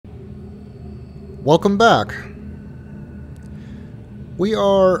Welcome back. We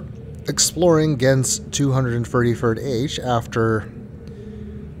are exploring Gehn's 233rd age after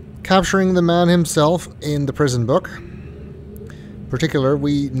capturing the man himself in the prison book. In particular,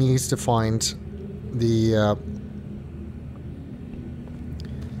 we need to find the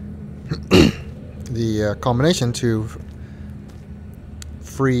the combination to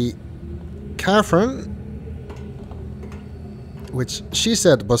free Catherine, which she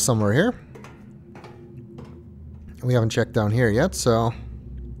said was somewhere here. We haven't checked down here yet, so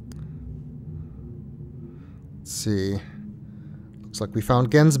let's see. Looks like we found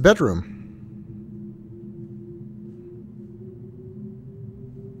Gehn's bedroom.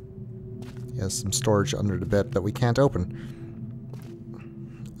 He has some storage under the bed that we can't open.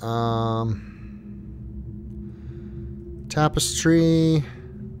 Tapestry.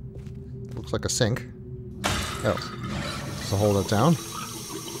 Looks like a sink. Oh, so hold it down.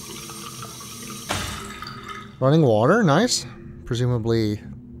 Running water, nice. Presumably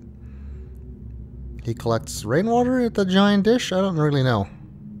he collects rainwater at the giant dish? I don't really know.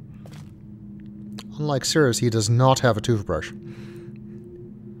 Unlike Cirrus, he does not have a toothbrush.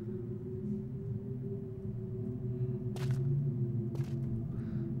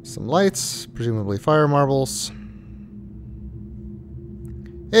 Some lights, presumably fire marbles.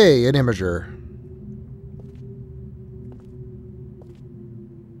 Hey, an imager.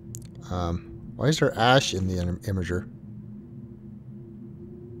 Why is there ash in the imager?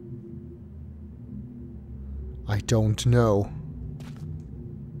 I don't know.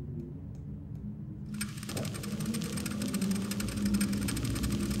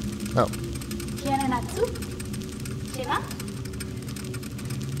 Oh.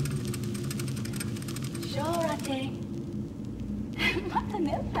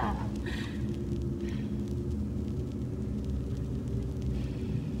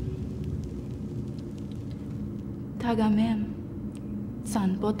 Tagamem,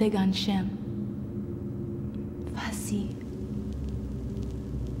 san potegan shem, fasi.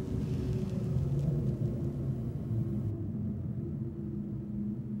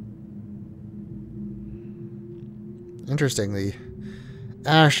 Interesting, the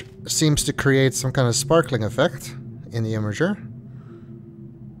ash seems to create some kind of sparkling effect in the imager.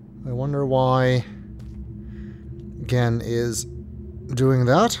 I wonder why Gehn is doing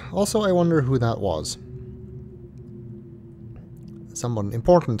that. Also, I wonder who that was. Someone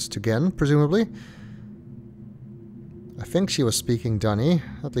important to Gehn, presumably. I think she was speaking Dunny.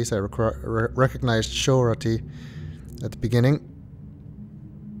 At least I recognized Shorati at the beginning.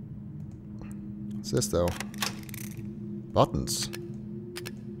 What's this, though? Buttons.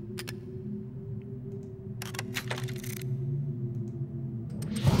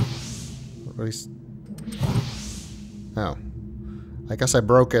 Or at least... Oh. I guess I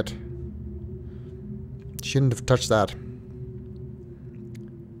broke it. Shouldn't have touched that.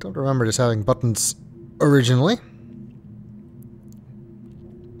 Don't remember this having buttons originally.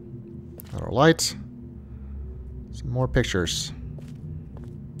 Another light. Some more pictures.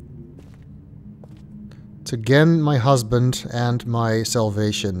 To Gehn, my husband, and my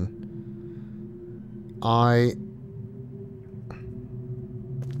salvation. I...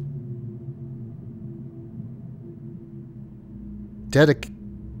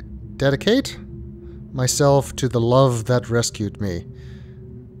 dedicate myself to the love that rescued me.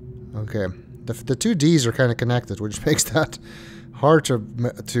 Okay, the two D's are kind of connected, which makes that hard to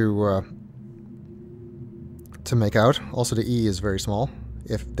make out. Also, the E is very small,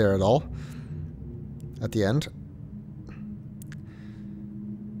 if there at all, at the end.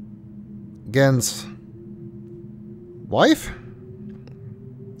 Gehn's wife?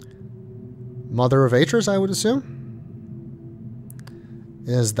 Mother of Atreus, I would assume?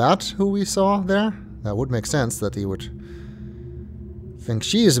 Is that who we saw there? That would make sense that he would think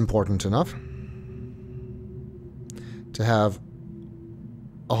she is important enough to have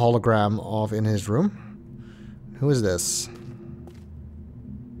a hologram of in his room. Who is this?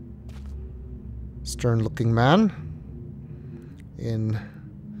 Stern-looking man in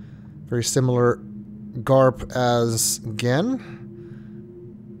very similar garb as Gehn.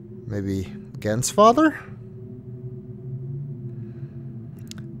 Maybe Gehn's father?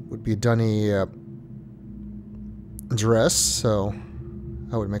 Would be Dunny dress, so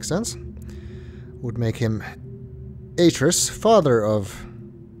that would make sense. Would make him Atreus, father of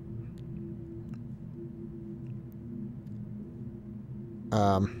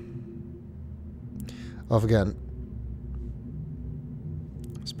Gehn.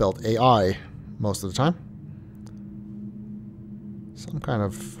 Spelled AI most of the time. Some kind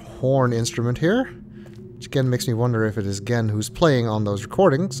of horn instrument here, which again makes me wonder if it is Gehn who's playing on those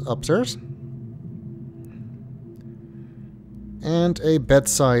recordings upstairs. And a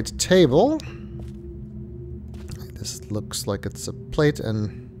bedside table. This looks like it's a plate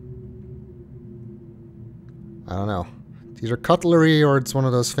and... I don't know. It's either cutlery or it's one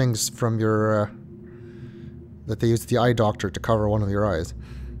of those things from your... that they use the eye doctor to cover one of your eyes.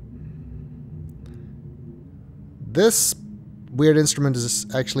 This weird instrument is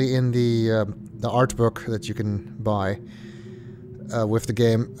actually in the art book that you can buy with the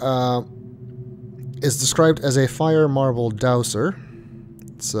game. Is described as a fire marble dowser.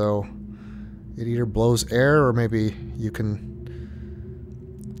 So it either blows air or maybe you can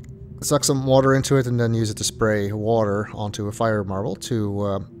suck some water into it and then use it to spray water onto a fire marble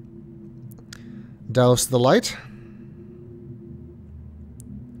to douse the light.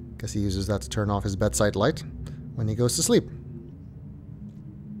 Guess he uses that to turn off his bedside light when he goes to sleep.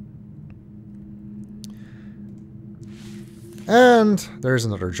 And there's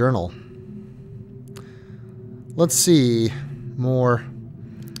another journal. Let's see. More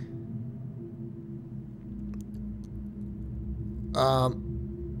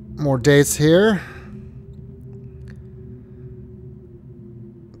dates here.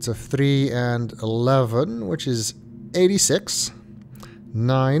 It's a 3 and 11, which is 86.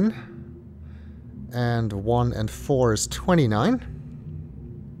 9 and 1 and 4 is 29.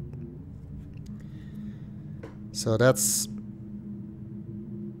 So that's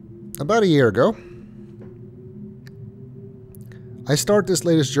about a year ago. I start this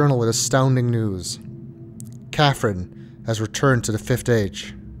latest journal with astounding news. Catherine has returned to the Fifth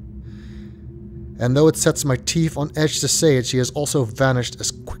Age. And though it sets my teeth on edge to say it, she has also vanished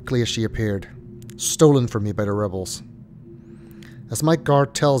as quickly as she appeared, stolen from me by the rebels. As my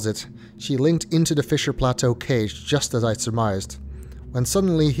guard tells it, she linked into the Fisher Plateau cage just as I surmised, when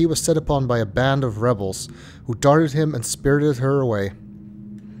suddenly he was set upon by a band of rebels who darted him and spirited her away.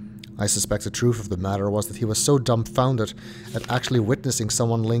 I suspect the truth of the matter was that he was so dumbfounded at actually witnessing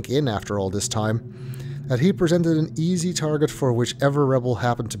someone link in after all this time, that he presented an easy target for whichever rebel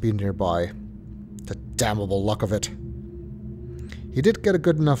happened to be nearby. The damnable luck of it. He did get a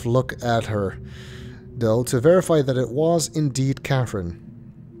good enough look at her, though, to verify that it was indeed Catherine.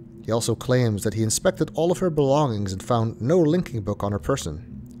 He also claims that he inspected all of her belongings and found no linking book on her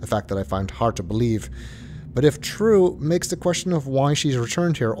person, a fact that I find hard to believe, but if true, makes the question of why she's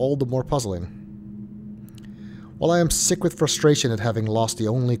returned here all the more puzzling. While I am sick with frustration at having lost the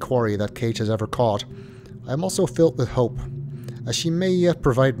only quarry that cage has ever caught, I am also filled with hope, as she may yet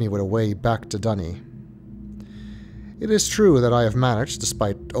provide me with a way back to Dunny. It is true that I have managed,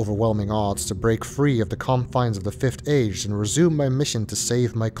 despite overwhelming odds, to break free of the confines of the Fifth Age and resume my mission to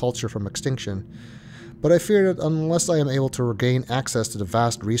save my culture from extinction, but I fear that unless I am able to regain access to the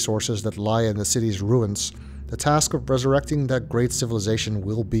vast resources that lie in the city's ruins, the task of resurrecting that great civilization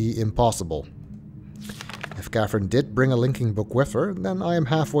will be impossible. If Catherine did bring a linking book with her, then I am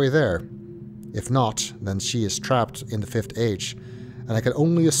halfway there. If not, then she is trapped in the Fifth Age, and I can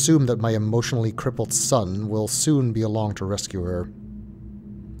only assume that my emotionally crippled son will soon be along to rescue her.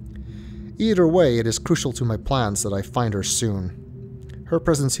 Either way, it is crucial to my plans that I find her soon. Her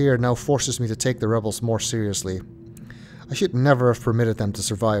presence here now forces me to take the rebels more seriously. I should never have permitted them to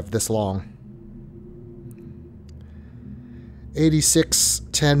survive this long.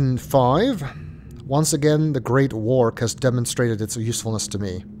 86-10-5. Once again, the Great War has demonstrated its usefulness to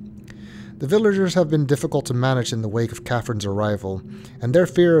me. The villagers have been difficult to manage in the wake of Catherine's arrival, and their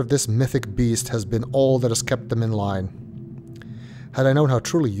fear of this mythic beast has been all that has kept them in line. Had I known how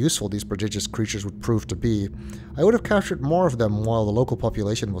truly useful these prodigious creatures would prove to be, I would have captured more of them while the local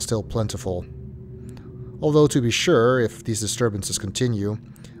population was still plentiful. Although, to be sure, if these disturbances continue,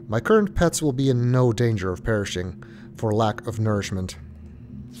 my current pets will be in no danger of perishing for lack of nourishment.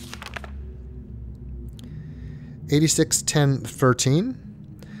 86-10-13.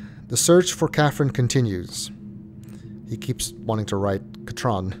 The search for Catherine continues. He keeps wanting to write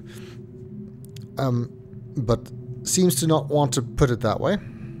Catron, but seems to not want to put it that way.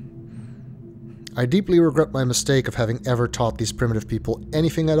 I deeply regret my mistake of having ever taught these primitive people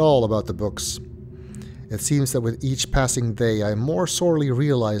anything at all about the books. It seems that with each passing day I more sorely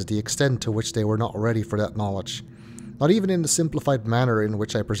realize the extent to which they were not ready for that knowledge, not even in the simplified manner in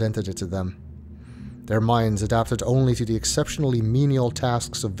which I presented it to them. Their minds, adapted only to the exceptionally menial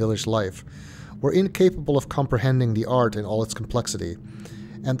tasks of village life, were incapable of comprehending the art in all its complexity,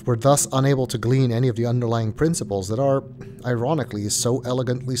 and were thus unable to glean any of the underlying principles that are, ironically, so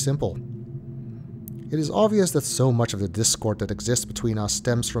elegantly simple. It is obvious that so much of the discord that exists between us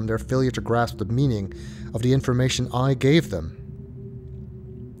stems from their failure to grasp the meaning of the information I gave them.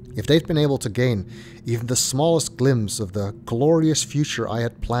 If they'd been able to gain even the smallest glimpse of the glorious future I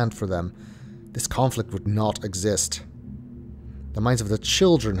had planned for them, this conflict would not exist. The minds of the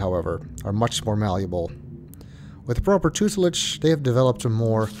children, however, are much more malleable. With proper tutelage, they have developed a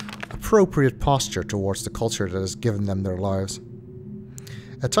more appropriate posture towards the culture that has given them their lives.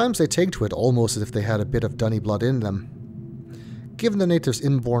 At times they take to it almost as if they had a bit of Dunny blood in them. Given the natives'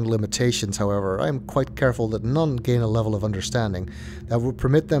 inborn limitations, however, I am quite careful that none gain a level of understanding that would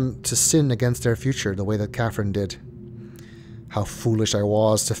permit them to sin against their future the way that Catherine did. How foolish I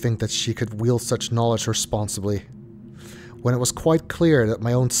was to think that she could wield such knowledge responsibly, when it was quite clear that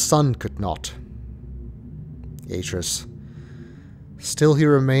my own son could not. Atris. Still he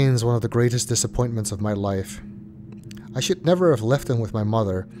remains one of the greatest disappointments of my life. I should never have left him with my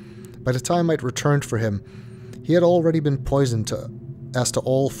mother. By the time I'd returned for him, he had already been poisoned as to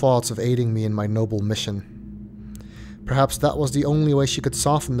all thoughts of aiding me in my noble mission. Perhaps that was the only way she could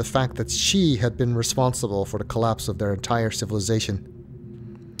soften the fact that she had been responsible for the collapse of their entire civilization.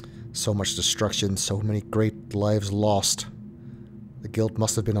 So much destruction, so many great lives lost. The guilt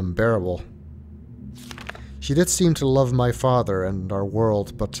must have been unbearable. She did seem to love my father and our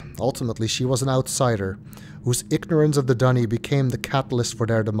world, but ultimately she was an outsider, whose ignorance of the Dunny became the catalyst for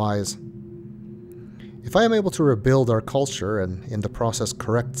their demise. If I am able to rebuild our culture, and in the process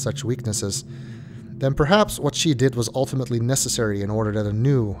correct such weaknesses, then perhaps what she did was ultimately necessary in order that a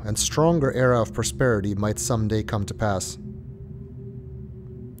new and stronger era of prosperity might someday come to pass.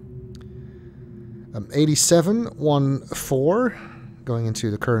 8714, going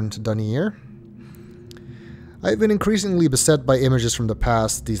into the current Dunny year. I've been increasingly beset by images from the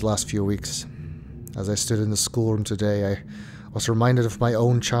past these last few weeks. As I stood in the schoolroom today, I was reminded of my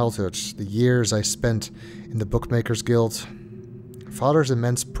own childhood, the years I spent in the Bookmakers Guild. Father's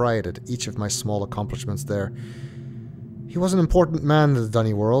immense pride at each of my small accomplishments there. He was an important man in the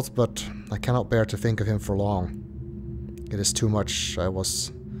Dunny world, but I cannot bear to think of him for long. It is too much. I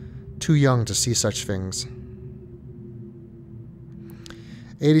was too young to see such things.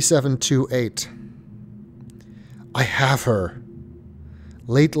 8728. I have her.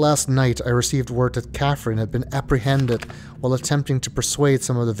 Late last night, I received word that Catherine had been apprehended while attempting to persuade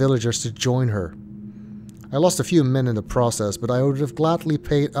some of the villagers to join her. I lost a few men in the process, but I would have gladly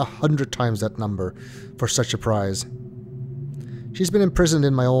paid 100 times that number for such a prize. She's been imprisoned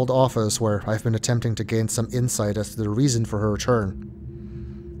in my old office, where I've been attempting to gain some insight as to the reason for her return.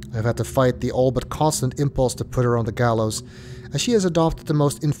 I've had to fight the all but constant impulse to put her on the gallows, as she has adopted the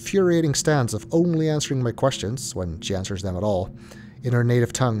most infuriating stance of only answering my questions, when she answers them at all, in her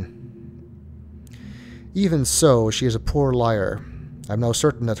native tongue. Even so, she is a poor liar. I'm now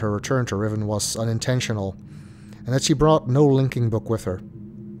certain that her return to Riven was unintentional, and that she brought no linking book with her.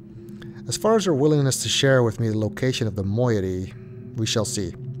 As far as her willingness to share with me the location of the moiety, we shall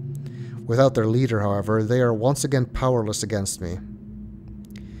see. Without their leader, however, they are once again powerless against me.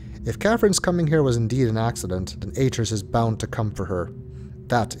 If Catherine's coming here was indeed an accident, then Atris is bound to come for her.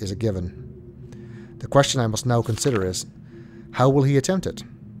 That is a given. The question I must now consider is, how will he attempt it?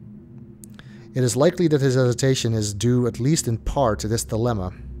 It is likely that his hesitation is due at least in part to this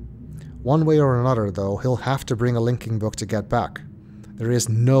dilemma. One way or another, though, he'll have to bring a linking book to get back. There is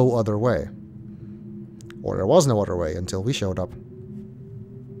no other way. Or there was no other way until we showed up.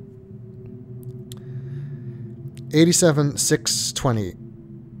 87-6-20.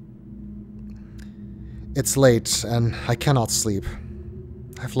 It's late, and I cannot sleep.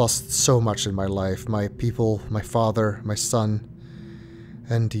 I've lost so much in my life. My people, my father, my son,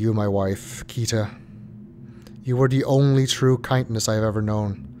 and you, my wife, Kita. You were the only true kindness I've ever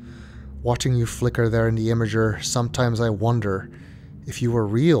known. Watching you flicker there in the imager, sometimes I wonder if you were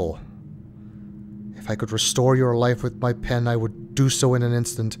real. If I could restore your life with my pen, I would do so in an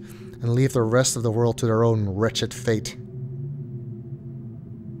instant, and leave the rest of the world to their own wretched fate.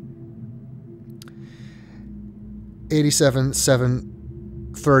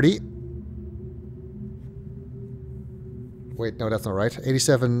 87-7-30. Wait, no, that's not right.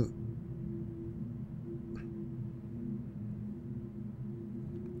 87...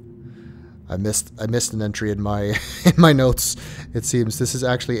 I missed an entry in my in my notes. It seems this is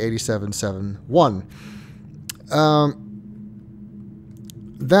actually 87-7-1.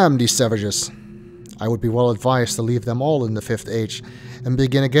 Damn these savages. I would be well advised to leave them all in the 5th Age and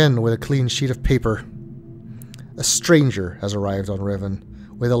begin again with a clean sheet of paper. A stranger has arrived on Riven,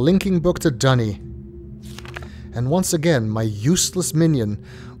 with a linking book to Dunny. And once again, my useless minion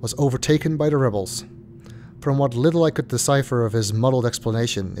was overtaken by the rebels. From what little I could decipher of his muddled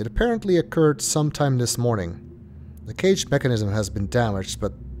explanation, it apparently occurred sometime this morning. The cage mechanism has been damaged,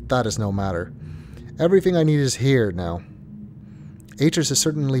 but that is no matter. Everything I need is here now. Atris is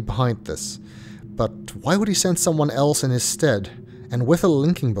certainly behind this, but why would he send someone else in his stead, and with a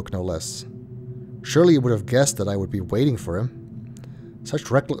linking book no less? Surely he would have guessed that I would be waiting for him.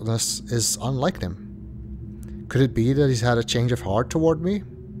 Such recklessness is unlike him. Could it be that he's had a change of heart toward me?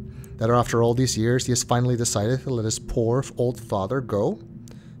 That after all these years he has finally decided to let his poor old father go?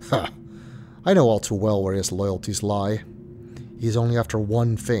 Ha! I know all too well where his loyalties lie. He is only after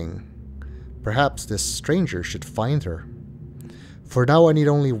one thing. Perhaps this stranger should find her. For now I need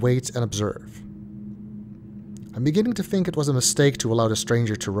only wait and observe. I'm beginning to think it was a mistake to allow the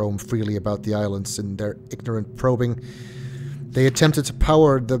stranger to roam freely about the islands in their ignorant probing. They attempted to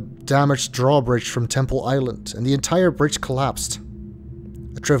power the damaged drawbridge from Temple Island, and the entire bridge collapsed.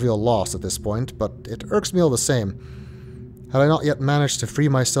 A trivial loss at this point, but it irks me all the same. Had I not yet managed to free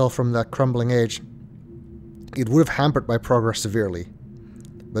myself from that crumbling age, it would have hampered my progress severely.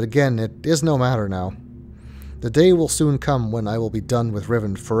 But again, it is no matter now. The day will soon come when I will be done with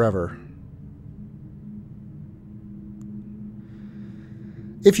Riven forever.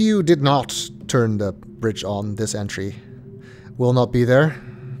 If you did not turn the bridge on, this entry will not be there.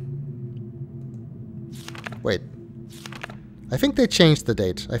 Wait. I think they changed the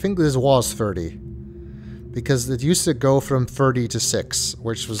date. I think this was 30. Because it used to go from 30 to 6,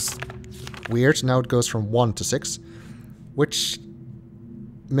 which was weird. Now it goes from 1 to 6, which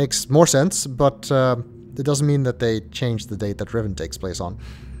makes more sense, but it doesn't mean that they changed the date that Riven takes place on.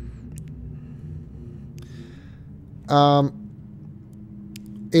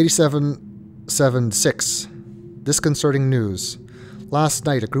 8776. Disconcerting news. Last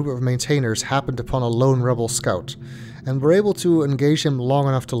night, a group of maintainers happened upon a lone rebel scout, and were able to engage him long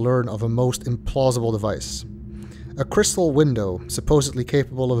enough to learn of a most implausible device. A crystal window, supposedly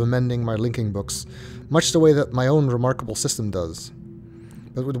capable of amending my linking books, much the way that my own remarkable system does.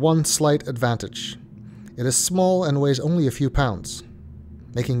 But with one slight advantage. It is small and weighs only a few pounds,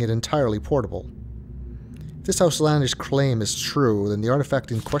 making it entirely portable. If this outlandish claim is true, then the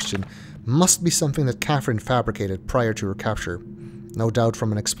artifact in question must be something that Catherine fabricated prior to her capture, no doubt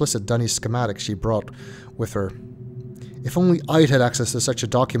from an explicit Dunny schematic she brought with her. If only I'd had access to such a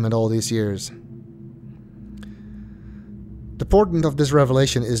document all these years. The portent of this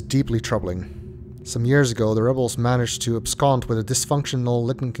revelation is deeply troubling. Some years ago, the rebels managed to abscond with a dysfunctional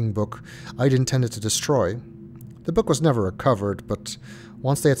linking book I'd intended to destroy. The book was never recovered, but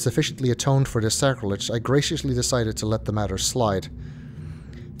once they had sufficiently atoned for this sacrilege, I graciously decided to let the matter slide,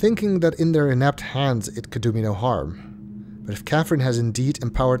 thinking that in their inept hands it could do me no harm. But if Catherine has indeed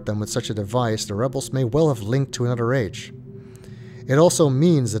empowered them with such a device, the rebels may well have linked to another age. It also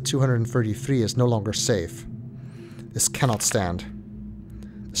means that 233 is no longer safe. This cannot stand.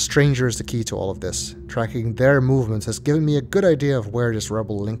 The stranger is the key to all of this. Tracking their movements has given me a good idea of where this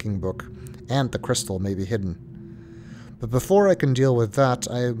rebel linking book and the crystal may be hidden. But before I can deal with that,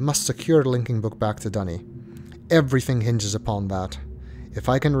 I must secure the linking book back to Dunny. Everything hinges upon that. If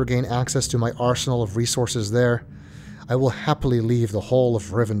I can regain access to my arsenal of resources there, I will happily leave the whole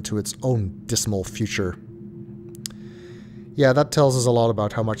of Riven to its own dismal future. Yeah, that tells us a lot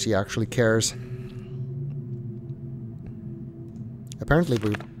about how much he actually cares. Apparently,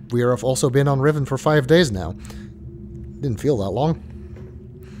 we have also been on Riven for 5 days now. Didn't feel that long.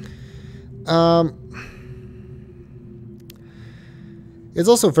 It's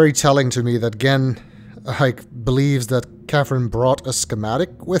also very telling to me that Gehn believes that Catherine brought a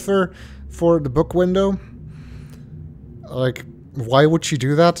schematic with her for the book window. Why would she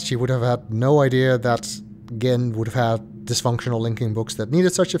do that? She would have had no idea that Gehn would have had dysfunctional linking books that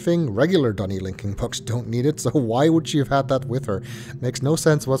needed such a thing. Regular Dunny linking books don't need it, so why would she have had that with her? Makes no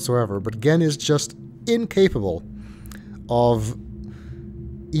sense whatsoever, but Gehn is just incapable of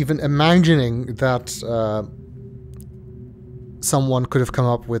even imagining that someone could have come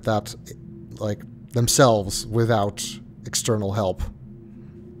up with that, themselves, without external help.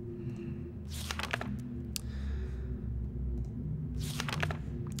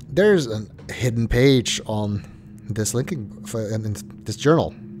 There's a hidden page on this linking in this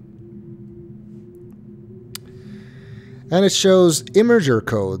journal, and it shows imager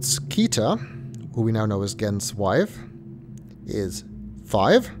codes. Kita, who we now know as Gehn's wife, is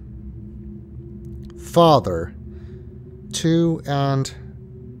 5. Father, 2 and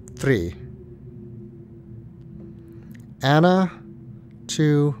 3. Anna,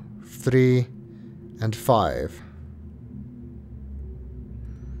 2, 3, and 5.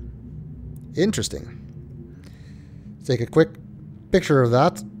 Interesting. Take a quick picture of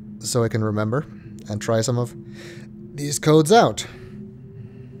that so I can remember and try some of these codes out.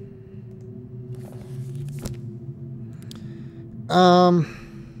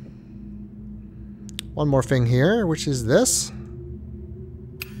 One more thing here, which is this.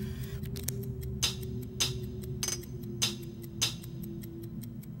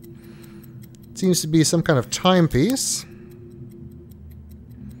 Seems to be some kind of timepiece.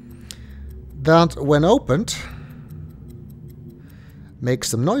 that, when opened, makes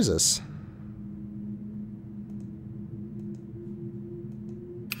some noises.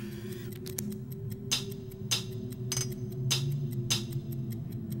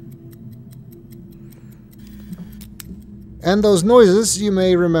 And those noises you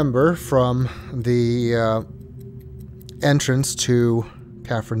may remember from the entrance to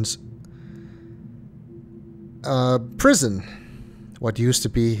Catherine's prison. What used to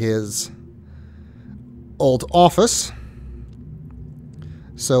be his old office.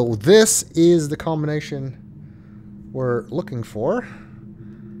 So this is the combination we're looking for.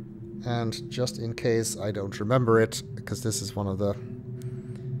 And just in case I don't remember it, because this is one of the...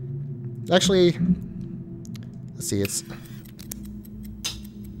 Actually, let's see, it's...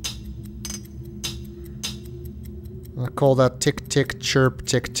 I'll call that tick, tick, chirp,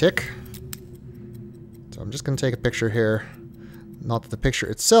 tick, tick. So I'm just going to take a picture here. Not that the picture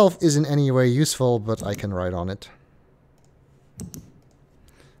itself is in any way useful, but I can write on it.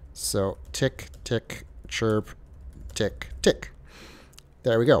 So, tick, tick, chirp, tick, tick.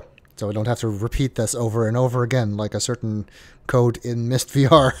 There we go. So I don't have to repeat this over and over again like a certain code in Mist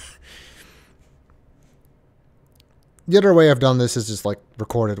VR. The other way I've done this is just like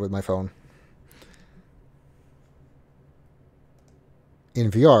record it with my phone. In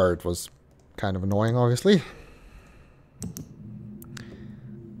VR, it was kind of annoying, obviously.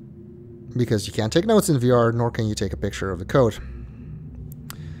 Because you can't take notes in VR, nor can you take a picture of the code.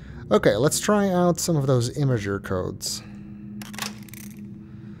 Okay, let's try out some of those imager codes.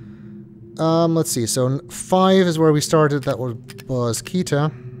 Let's see, so 5 is where we started, that was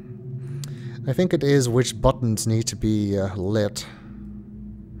Kita. I think it is which buttons need to be lit.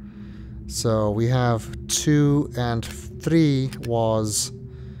 So we have 2 and 3 was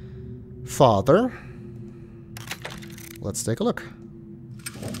father. Let's take a look.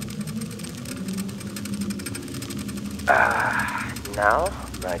 Now,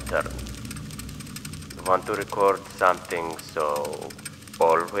 my turn. Want to record something so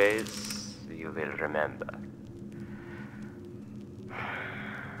always you will remember.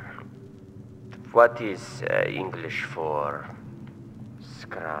 What is English for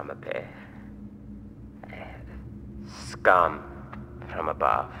scramape? Scum from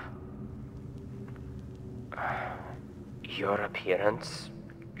above. Your appearance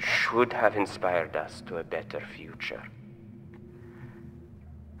should have inspired us to a better future.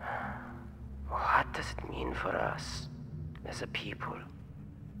 What does it mean for us as a people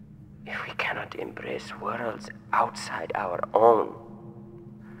if we cannot embrace worlds outside our own?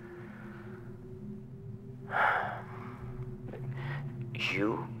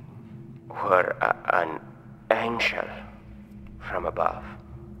 You were an angel from above.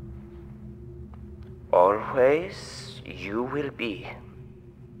 Always you will be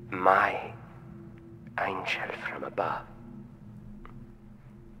my angel from above.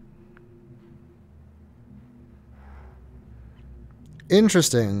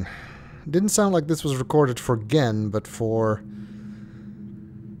 Interesting. Didn't sound like this was recorded for Gehn, but for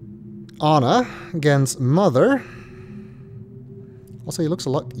Anna, Gehn's mother. Also, he looks a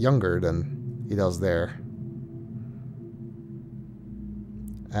lot younger than he does there.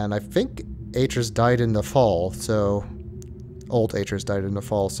 And I think Atreus died in the fall, so... Old Atreus died in the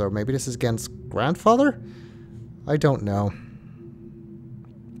fall, so maybe this is Gehn's grandfather? I don't know.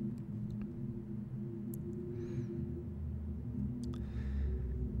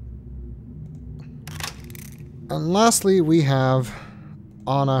 And lastly, we have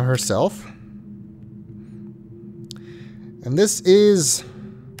Anna herself. And this is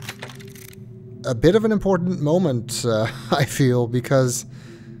a bit of an important moment, I feel, because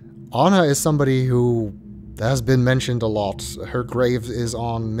Anna is somebody who has been mentioned a lot. Her grave is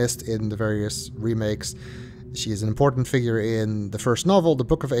on Mist in the various remakes. She is an important figure in the first novel, The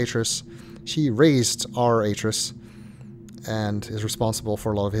Book of Atreus. She raised our Atreus and is responsible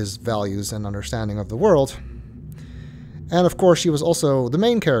for a lot of his values and understanding of the world. And of course, she was also the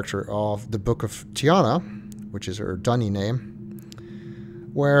main character of the Book of Tiana, which is her Dunny name,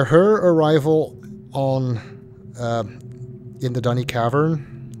 where her arrival on in the Dunny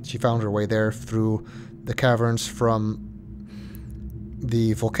Cavern, she found her way there through the caverns from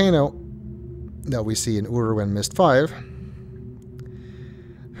the volcano that we see in Uru and Mist 5.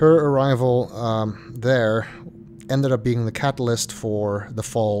 Her arrival there ended up being the catalyst for the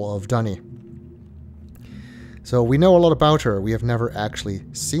fall of Dunny. So we know a lot about her. We have never actually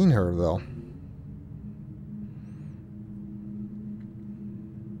seen her, though.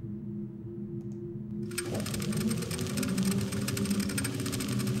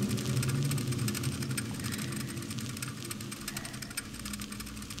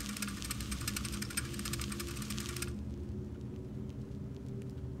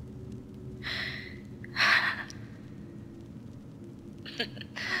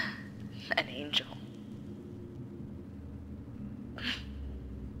 An angel.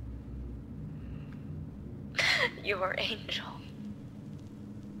 Your angel.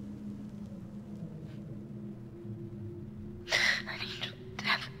 An angel of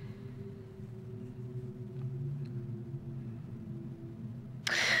death.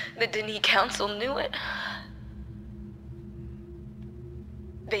 The Denis Council knew it.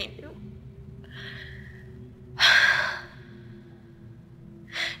 They knew.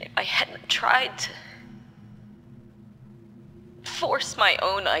 If I hadn't tried to force my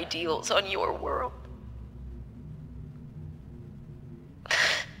own ideals on your world,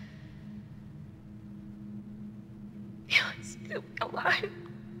 you would still be alive.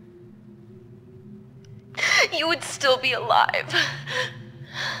 You would still be alive.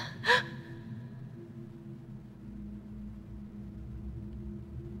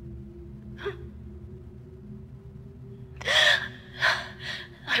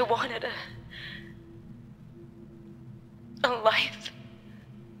 I wanted a life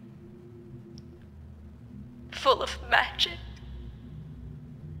full of magic,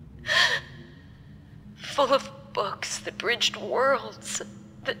 full of books that bridged worlds,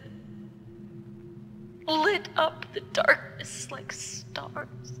 that lit up the darkness like stars.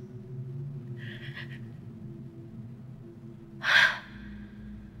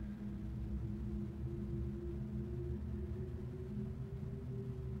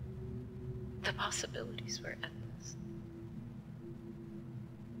 The possibilities were endless.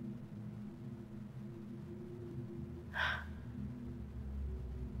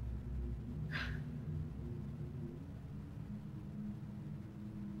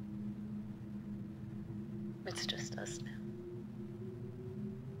 It's just us now.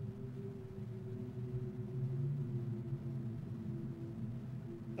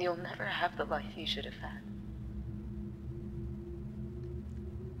 You'll never have the life you should have had.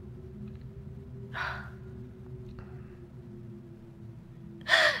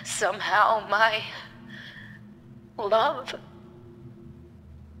 Somehow my love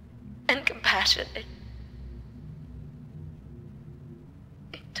and compassion, it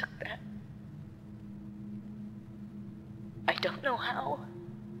took that. I don't know how.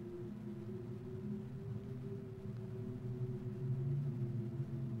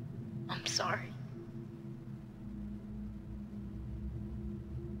 I'm sorry.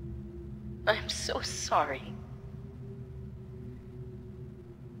 I'm so sorry.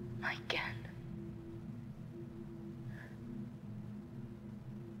 Again.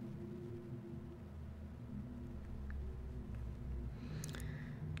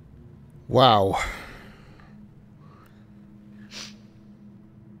 Wow.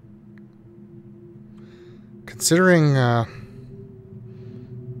 Considering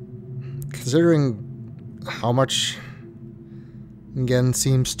how much Gehn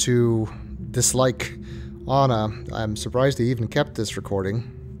seems to dislike Anna, I'm surprised he even kept this recording.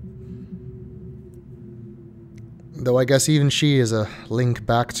 Though I guess even she is a link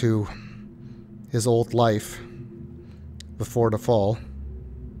back to his old life before the fall.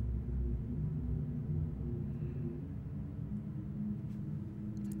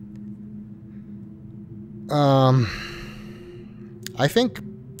 I think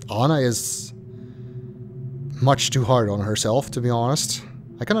Anna is much too hard on herself, to be honest.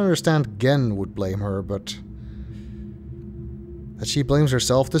 I can understand Gehn would blame her, but that she blames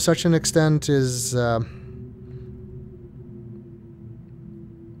herself to such an extent is, I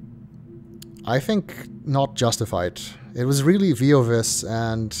think, not justified. It was really Viovis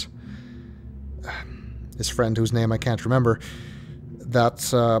and his friend, whose name I can't remember,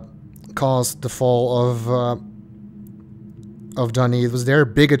 that caused the fall of Denis. It was their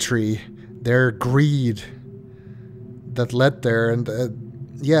bigotry, their greed that led there. And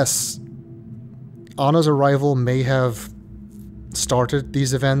yes, Anna's arrival may have started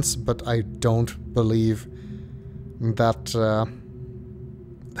these events, but I don't believe that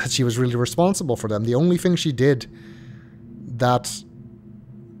that she was really responsible for them. The only thing she did that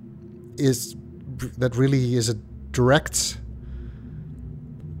really is a direct,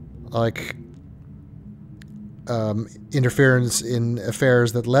 like, interference in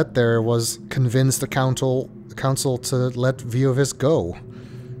affairs that led there was convince the council to let Viovis go.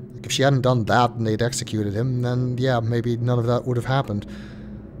 Like, if she hadn't done that and they'd executed him, then yeah, maybe none of that would have happened.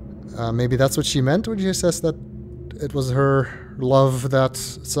 Maybe that's what she meant when she says that it was her love that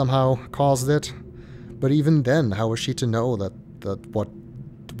somehow caused it. But even then, how was she to know that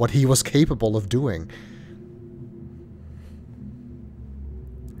what he was capable of doing?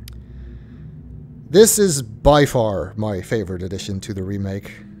 This is by far my favorite addition to the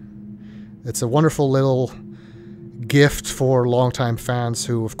remake. It's a wonderful little gift for longtime fans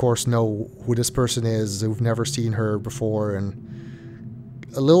who, of course, know who this person is, who've never seen her before, and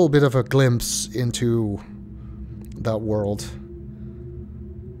a little bit of a glimpse into that world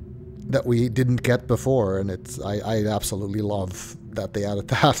that we didn't get before, and I absolutely love that they added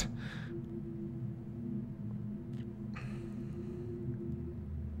that.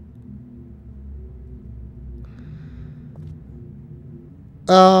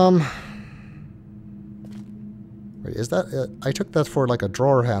 Wait, is that... I took that for like a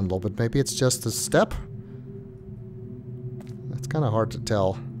drawer handle, but maybe it's just a step? That's kind of hard to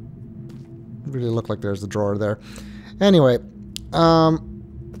tell. It really looked like there's a drawer there. Anyway,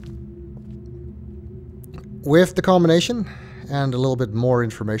 with the combination and a little bit more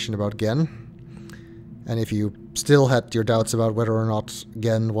information about Gehn, and if you still had your doubts about whether or not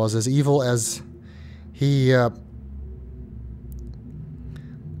Gehn was as evil as he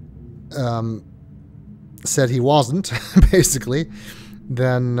said he wasn't, basically,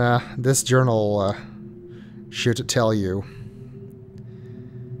 then this journal should tell you.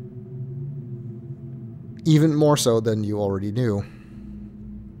 Even more so than you already knew.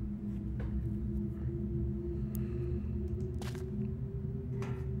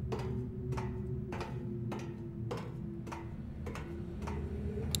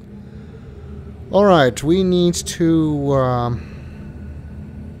 Alright, we need to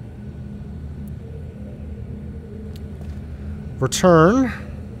return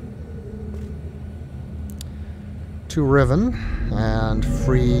to Riven and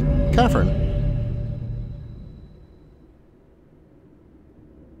free Catherine.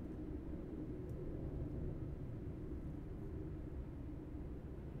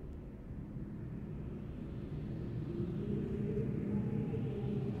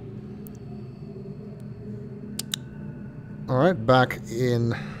 Alright, back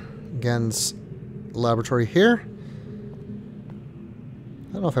in Gehn's laboratory here.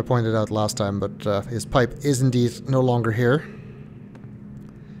 I don't know if I pointed out last time, but his pipe is indeed no longer here.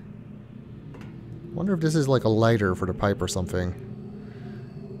 Wonder if this is like a lighter for the pipe or something.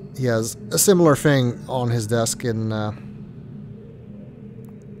 He has a similar thing on his desk in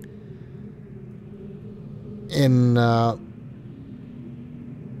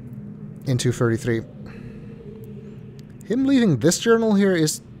 233. Him leaving this journal here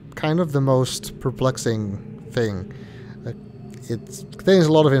is kind of the most perplexing thing. It contains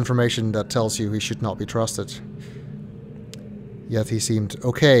a lot of information that tells you he should not be trusted. Yet he seemed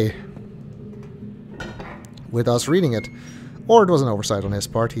okay with us reading it. Or it was an oversight on his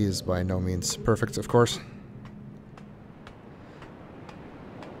part. He is by no means perfect, of course.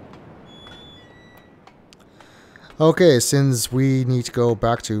 Okay, since we need to go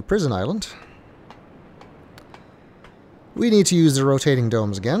back to Prison Island, we need to use the rotating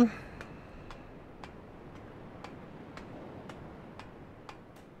domes again.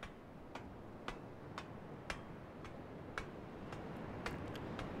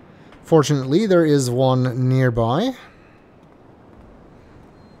 Fortunately, there is one nearby.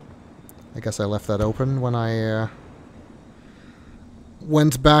 I guess I left that open when I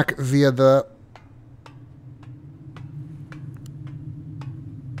went back via the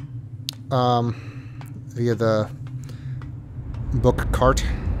book cart.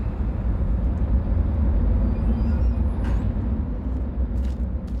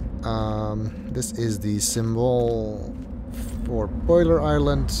 This is the symbol for Boiler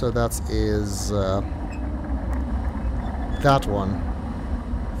Island, so that is that one.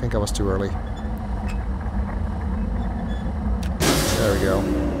 I think I was too early. There we go.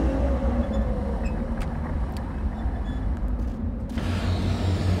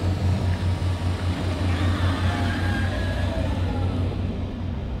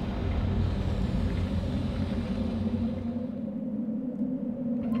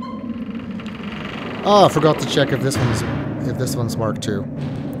 Oh, I forgot to check if this one's marked II.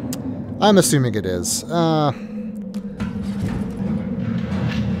 I'm assuming it is.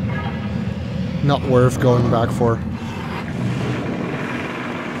 Not worth going back for.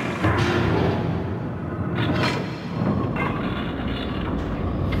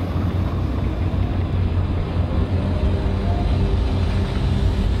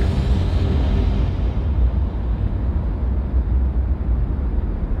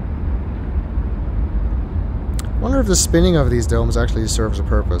 I wonder if the spinning of these domes actually serves a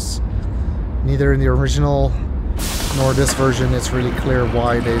purpose. Neither in the original nor this version it's really clear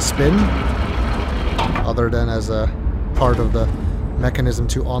why they spin, other than as a part of the mechanism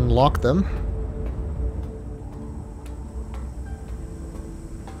to unlock them.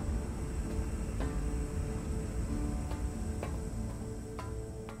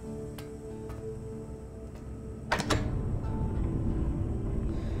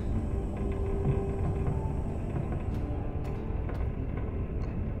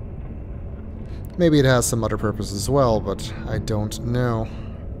 Maybe it has some other purpose as well, but I don't know.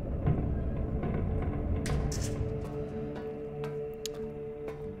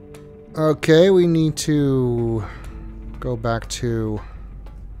 Okay, we need to go back to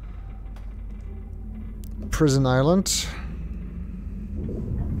Prison Island.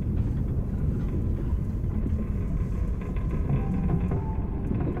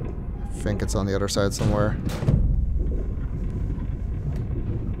 I think it's on the other side somewhere.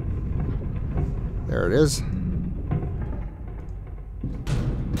 There it is.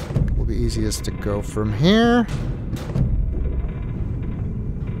 It will be easiest to go from here.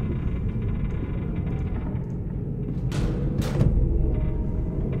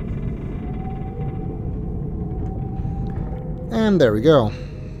 And there we go.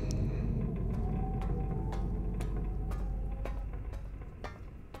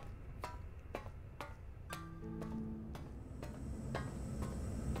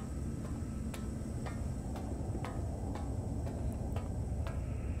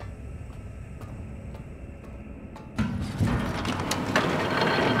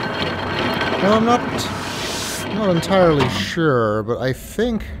 Well, I'm not entirely sure, but I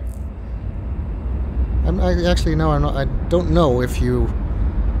think actually no, I'm not. I don't know if you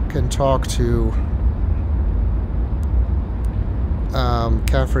can talk to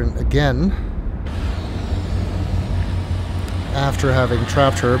Catherine again after having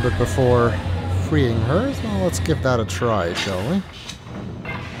trapped her, but before freeing her. So let's give that a try, shall we?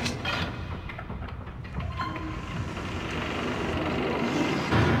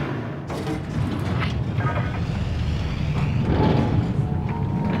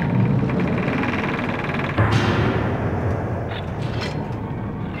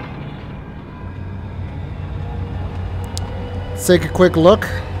 Let's take a quick look.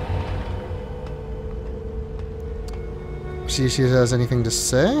 See if she has anything to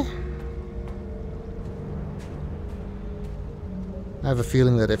say. I have a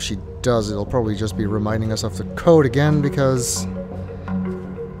feeling that if she does, it'll probably just be reminding us of the code again, because,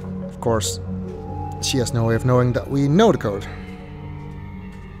 of course, she has no way of knowing that we know the code.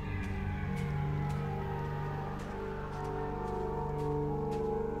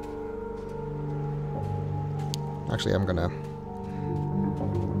 Actually, I'm gonna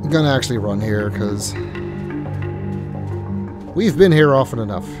actually run here, because we've been here often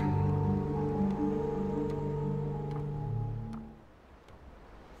enough.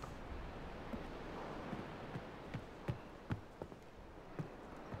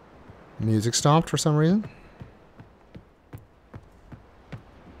 Music stopped for some reason.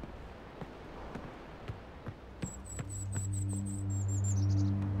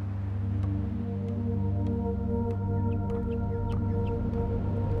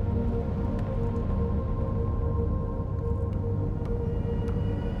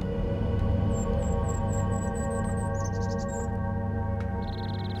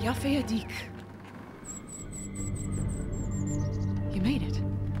 Yafeyadik. You made it.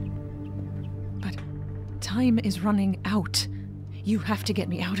 But time is running out. You have to get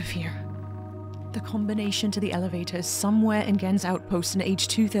me out of here. The combination to the elevator is somewhere in Gehn's outpost in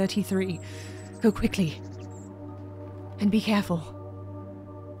H233. Go quickly. And be careful.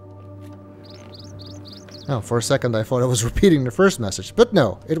 Oh, for a second I thought I was repeating the first message, but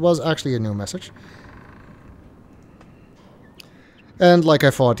no, it was actually a new message. And like I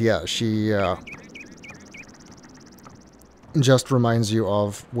thought, yeah, she just reminds you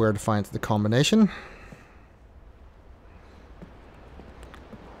of where to find the combination.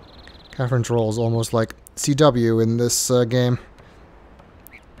 Catherine's role is almost like CW in this game.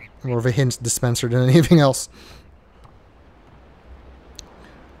 More of a hint dispenser than anything else.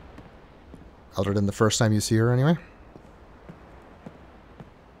 Other than the first time you see her, anyway.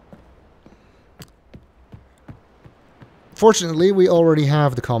 Fortunately, we already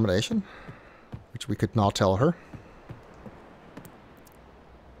have the combination, which we could not tell her.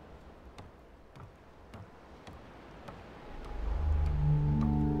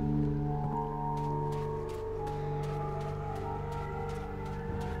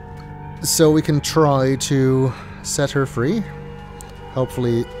 So we can try to set her free.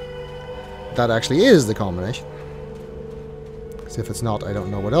 Hopefully that actually is the combination. Because if it's not, I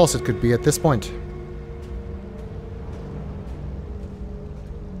don't know what else it could be at this point.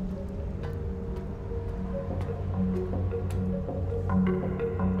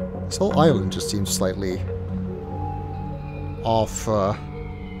 This whole island just seems slightly off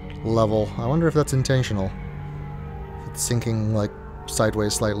level. I wonder if that's intentional. If it's sinking like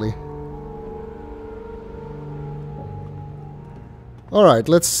sideways slightly. Alright,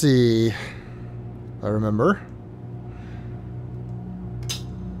 let's see. I remember.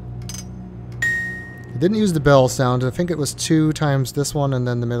 Didn't use the bell sound. I think it was 2 times this one, and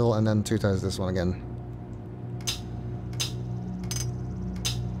then the middle, and then 2 times this one again.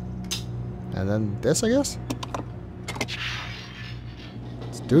 And then this, I guess?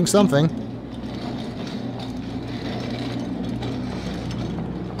 It's doing something.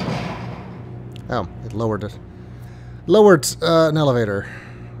 Oh, it lowered it. Lowered an elevator,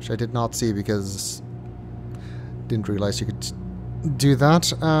 which I did not see because didn't realize you could do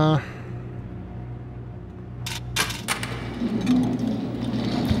that.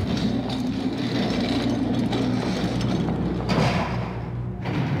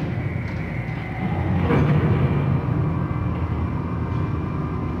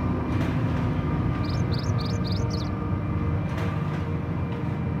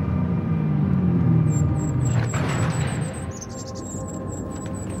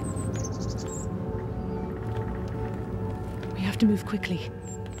 To move quickly.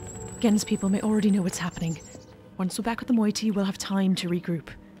 Gehn's people may already know what's happening. Once we're back with the moiety, we'll have time to regroup.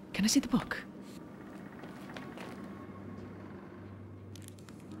 Can I see the book?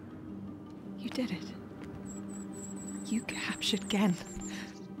 You did it. You captured Gehn.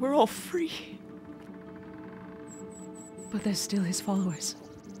 We're all free. But there's still his followers.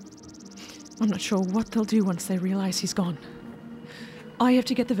 I'm not sure what they'll do once they realize he's gone. I have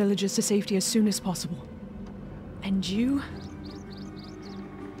to get the villagers to safety as soon as possible. And you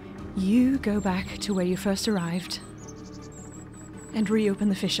go back to where you first arrived and reopen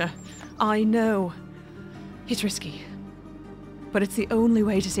the fissure. I know it's risky, but it's the only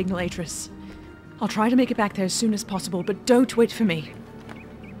way to signal Atris. I'll try to make it back there as soon as possible, but don't wait for me.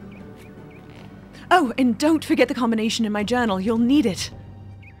 Oh, and don't forget the combination in my journal. You'll need it.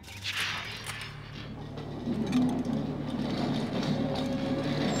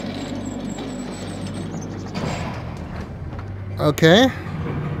 Okay.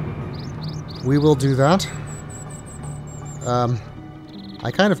 We will do that.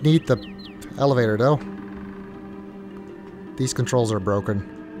 I kind of need the elevator, though. These controls are broken.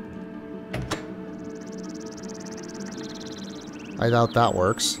 I doubt that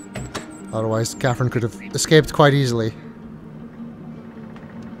works. Otherwise, Catherine could have escaped quite easily.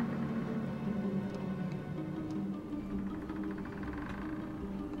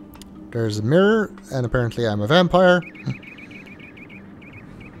 There's a mirror, and apparently I'm a vampire.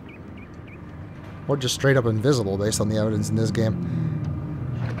 Or just straight up invisible based on the evidence in this game.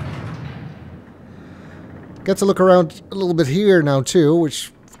 Get to look around a little bit here now too,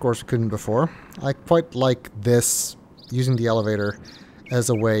 which of course we couldn't before. I quite like this, using the elevator as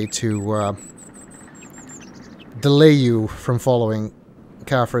a way to delay you from following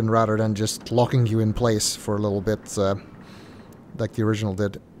Catherine rather than just locking you in place for a little bit like the original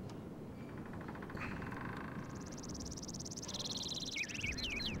did.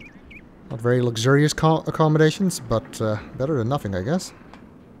 Not very luxurious accommodations, but better than nothing, I guess.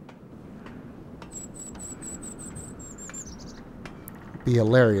 Be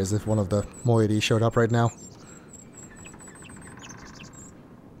hilarious if one of the moiety showed up right now.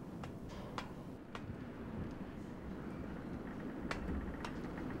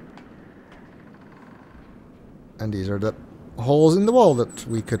 And these are the holes in the wall that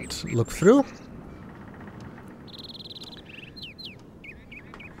we could look through.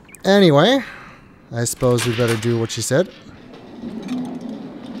 Anyway, I suppose we better do what she said.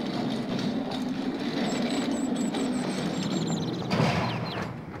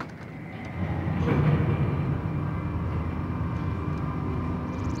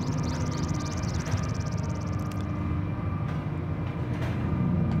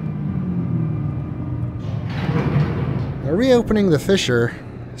 Now, reopening the fissure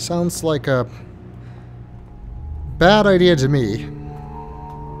sounds like a bad idea to me.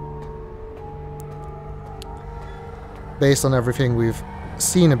 Based on everything we've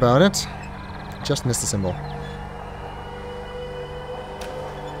seen about it. Just missed the symbol.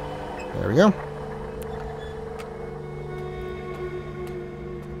 There we go.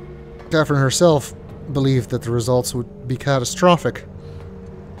 Catherine herself believed that the results would be catastrophic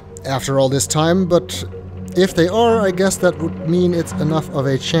after all this time, but if they are, I guess that would mean it's enough of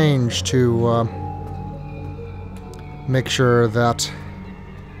a change to make sure that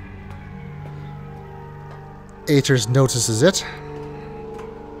Atris notices it.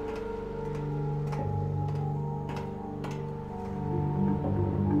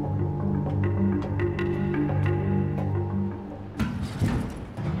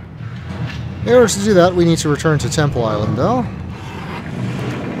 In order to do that, we need to return to Temple Island, though.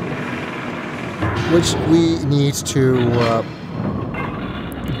 Which we need to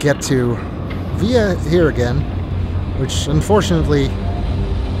get to via here again, which unfortunately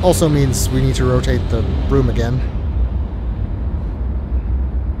Also means we need to rotate the room again.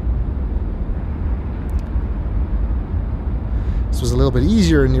 This was a little bit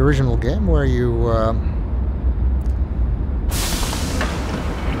easier in the original game, where you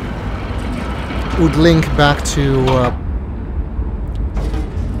would link back to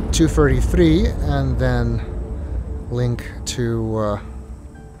 233 and then link to...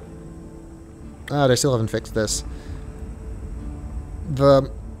 they still haven't fixed this.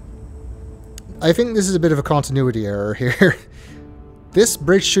 I think this is a bit of a continuity error here. This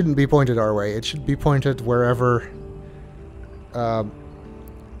bridge shouldn't be pointed our way. It should be pointed wherever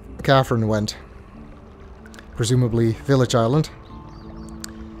Catherine went. Presumably Village Island.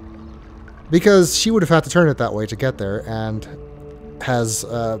 Because she would have had to turn it that way to get there, and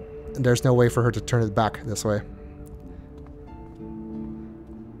there's no way for her to turn it back this way.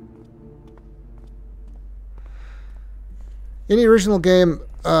 In the original game,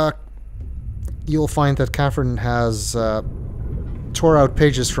 you'll find that Catherine has tore out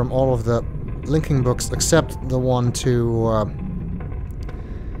pages from all of the linking books except the one to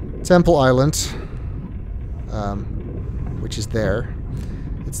Temple Island, which is there.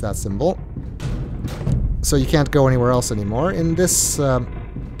 It's that symbol. So you can't go anywhere else anymore. In this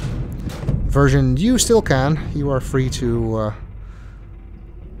version, you still can. You are free to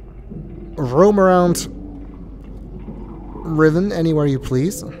roam around Riven anywhere you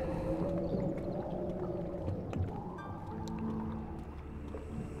please.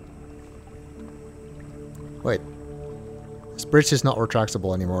 Wait. This bridge is not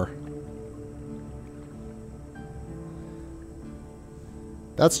retractable anymore.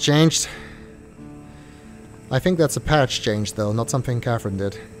 That's changed. I think that's a patch change, though, not something Catherine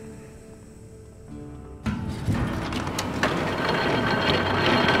did.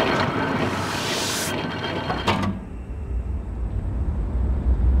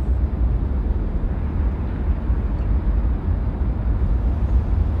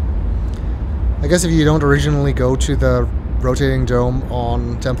 I guess if you don't originally go to the rotating dome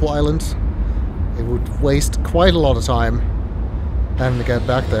on Temple Island, it would waste quite a lot of time having to get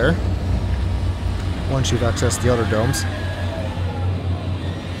back there once you've accessed the other domes.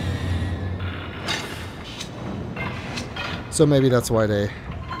 So maybe that's why they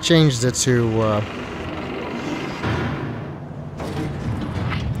changed it to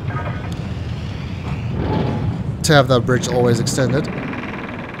have that bridge always extended.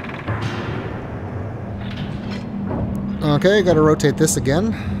 Okay, gotta rotate this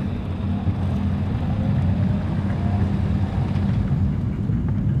again.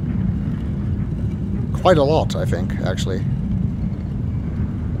 Quite a lot, I think, actually.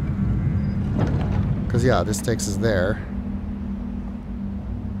 Because, yeah, this takes us there.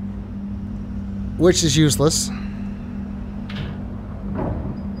 Which is useless.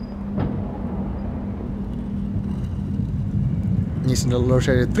 Needs to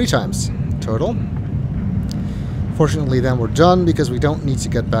rotate it 3 times total. Fortunately, then we're done, because we don't need to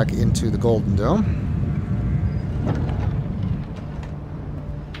get back into the Golden Dome.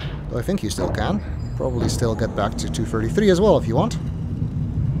 Though I think you still can. Probably still get back to 233 as well if you want.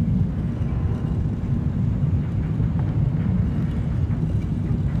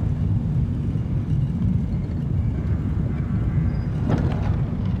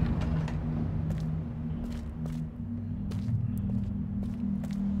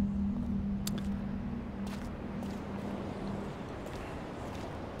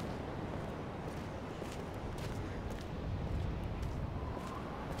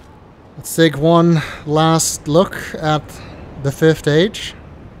 Let's take one last look at the 5th age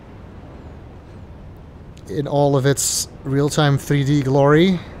in all of its real-time 3D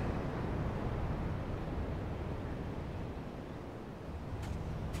glory.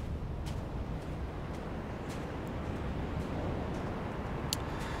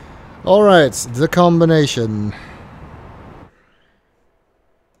 Alright, the combination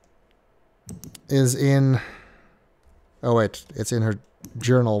is in... Oh wait, it's in her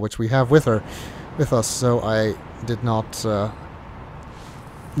journal, which we have with us, so I did not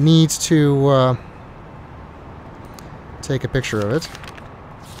need to take a picture of it.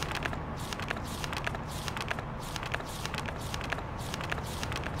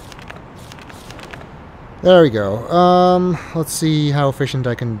 There we go. Let's see how efficient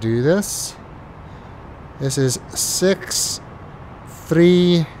I can do this. This is 6,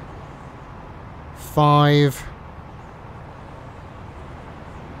 3, 5...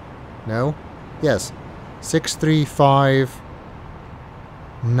 No? Yes. 6, 3, 5,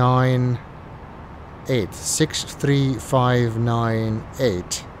 9, 8. 6, 3, 5, 9,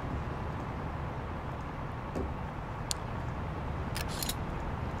 8.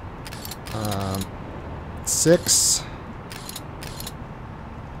 6,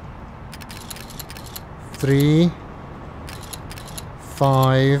 3,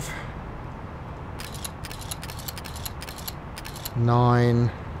 5,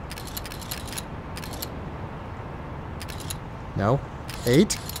 9, no,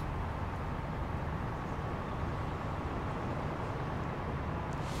 8,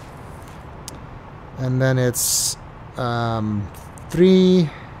 and then it's 3,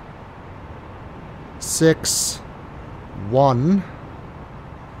 6, 1,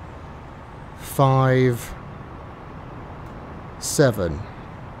 5, 7.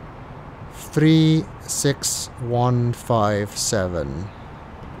 3, 6, 1, 5, 7.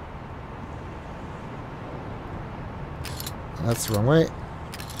 That's the wrong way.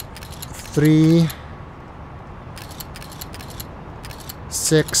 3,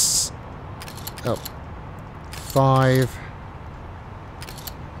 6, 5,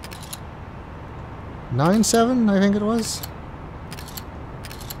 9, 7, I think it was.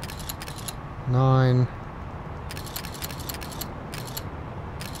 9,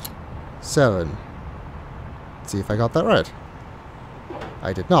 7. Let's see if I got that right.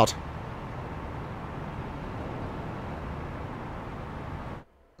 I did not.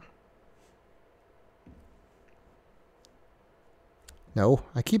 No,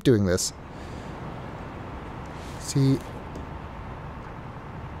 I keep doing this. See.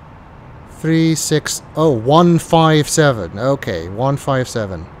 3, 6, 1, 5, 7. Okay, 1, 5,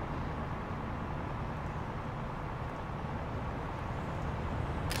 7.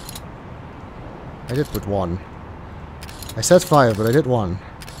 I did put 1. I said 5, but I did 1.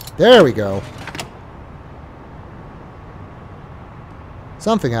 There we go.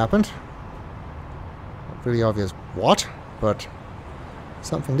 Something happened. Not really obvious what, but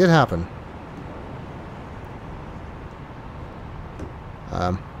something did happen.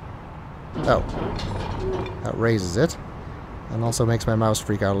 Oh. That raises it. And also makes my mouse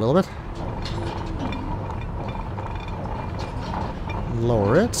freak out a little bit.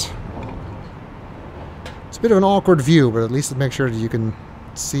 Lower it. It's a bit of an awkward view, but at least it makes sure that you can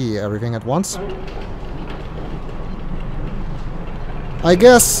see everything at once. I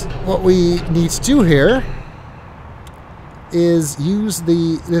guess what we need to do here is use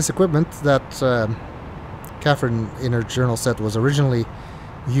this equipment that Catherine in her journal said was originally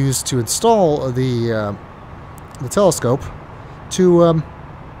used to install the telescope to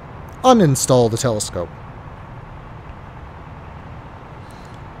uninstall the telescope.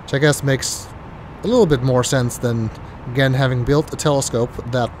 Which I guess makes a little bit more sense than, again, having built a telescope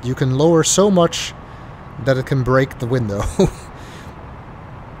that you can lower so much that it can break the window.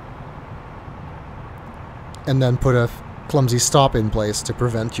 And then put a clumsy stop in place to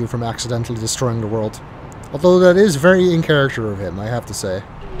prevent you from accidentally destroying the world. Although that is very in character of him, I have to say.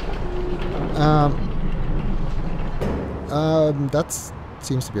 That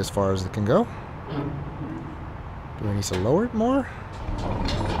seems to be as far as it can go. Do I need to lower it more?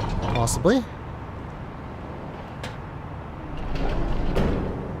 Possibly.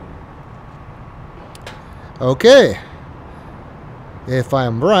 Okay. If I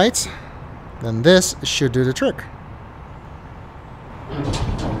am right, then this should do the trick.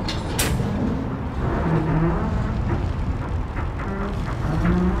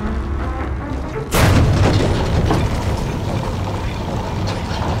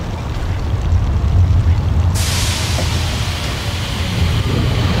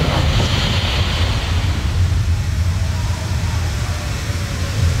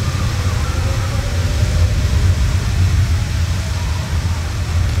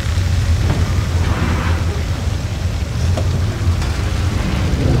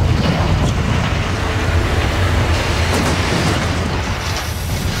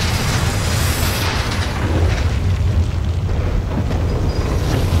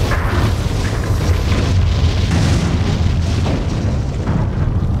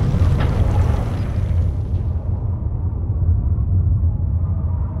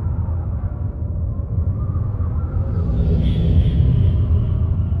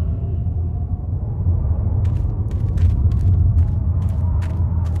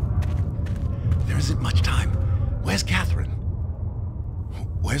 Isn't much time. Where's Catherine?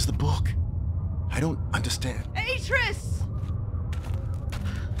 Where's the book? I don't understand. Atris!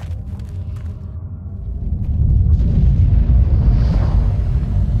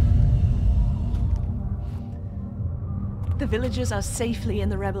 The villagers are safely in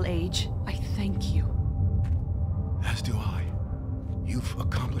the Rebel Age. I thank you. As do I. You've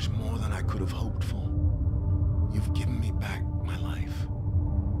accomplished more than I could have hoped for. You've given me back my life.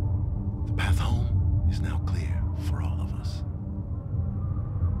 The path home is now clear for all of us.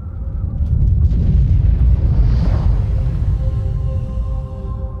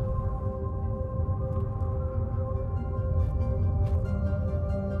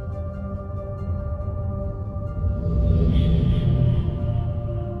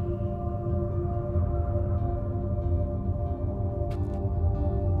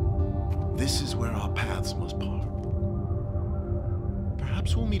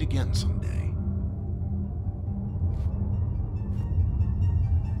 we'll meet again someday.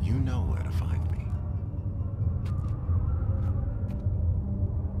 You know where to find me.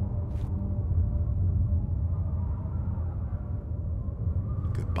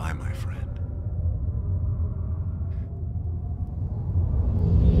 Goodbye, my friend.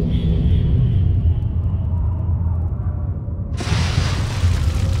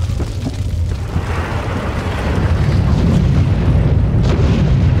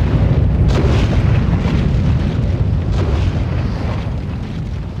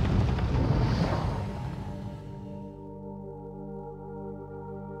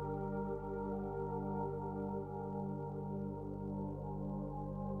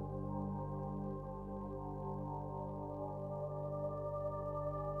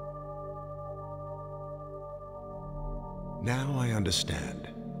 Now I understand.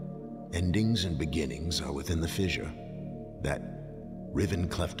 Endings and beginnings are within the fissure. That riven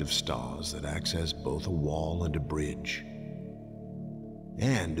cleft of stars that acts as both a wall and a bridge.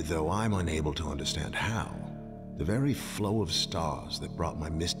 And though I'm unable to understand how, the very flow of stars that brought my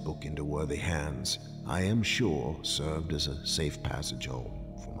mist book into worthy hands, I am sure served as a safe passage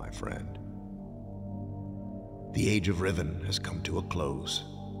home for my friend. The age of Riven has come to a close,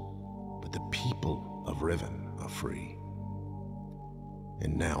 but the people of Riven are free.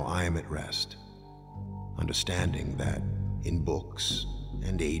 And now I am at rest, understanding that in books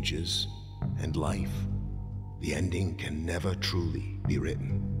and ages and life, the ending can never truly be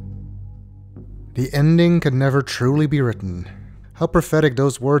written. The ending can never truly be written. How prophetic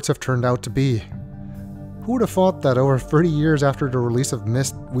those words have turned out to be. Who would have thought that over 30 years after the release of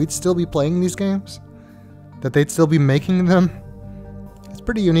Myst, we'd still be playing these games? That they'd still be making them? It's a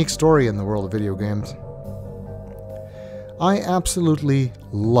pretty unique story in the world of video games. I absolutely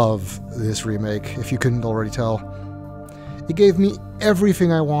love this remake, if you couldn't already tell. It gave me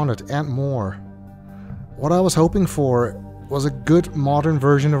everything I wanted and more. What I was hoping for was a good modern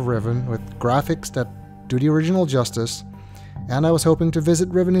version of Riven with graphics that do the original justice, and I was hoping to visit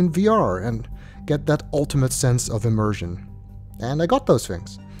Riven in VR and get that ultimate sense of immersion. And I got those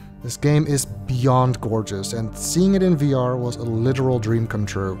things. This game is beyond gorgeous, and seeing it in VR was a literal dream come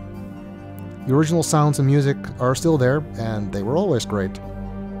true. The original sounds and music are still there, and they were always great.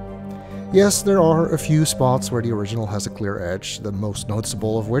 Yes, there are a few spots where the original has a clear edge, the most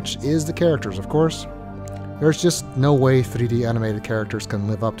noticeable of which is the characters, of course. There's just no way 3D animated characters can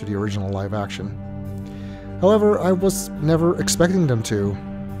live up to the original live action. However, I was never expecting them to.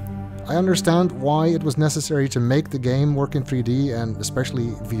 I understand why it was necessary to make the game work in 3D and especially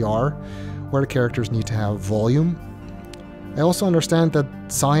VR, where the characters need to have volume. I also understand that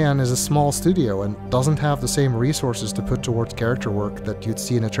Cyan is a small studio and doesn't have the same resources to put towards character work that you'd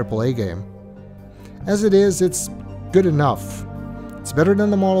see in a AAA game. As it is, it's good enough. It's better than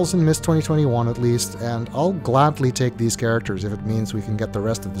the models in Myst 2021 at least, and I'll gladly take these characters if it means we can get the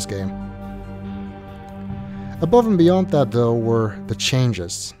rest of this game. Above and beyond that though were the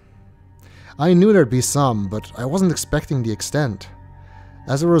changes. I knew there'd be some, but I wasn't expecting the extent.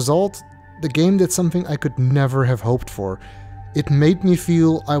 As a result, the game did something I could never have hoped for. It made me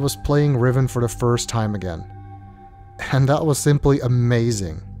feel I was playing Riven for the first time again. And that was simply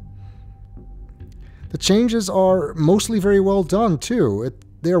amazing. The changes are mostly very well done too.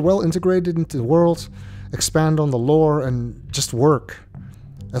 They are well integrated into the world, expand on the lore, and just work.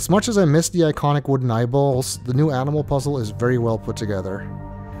 As much as I miss the iconic wooden eyeballs, the new animal puzzle is very well put together.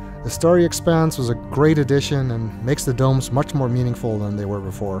 The story expanse was a great addition and makes the domes much more meaningful than they were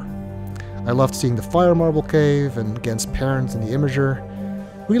before. I loved seeing the fire marble cave and Gehn's parents in the Imager.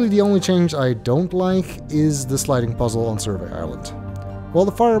 Really the only change I don't like is the sliding puzzle on Survey Island. While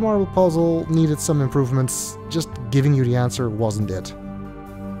the fire marble puzzle needed some improvements, just giving you the answer wasn't it.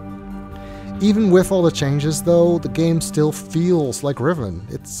 Even with all the changes though, the game still feels like Riven.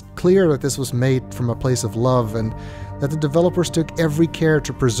 It's clear that this was made from a place of love and that the developers took every care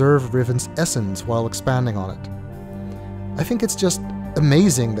to preserve Riven's essence while expanding on it. I think it's just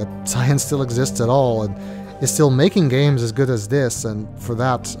amazing that Cyan still exists at all and is still making games as good as this, and for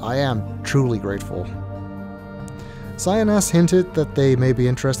that I am truly grateful. Cyan has hinted that they may be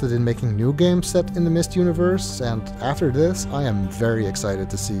interested in making new games set in the Myst universe, and after this I am very excited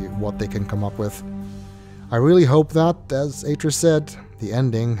to see what they can come up with. I really hope that, as Atris said, the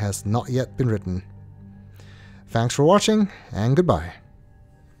ending has not yet been written. Thanks for watching, and goodbye.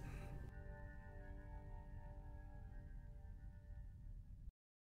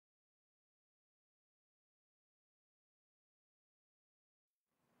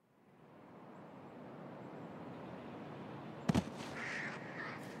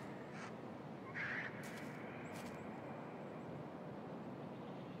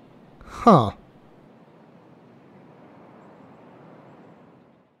 Huh.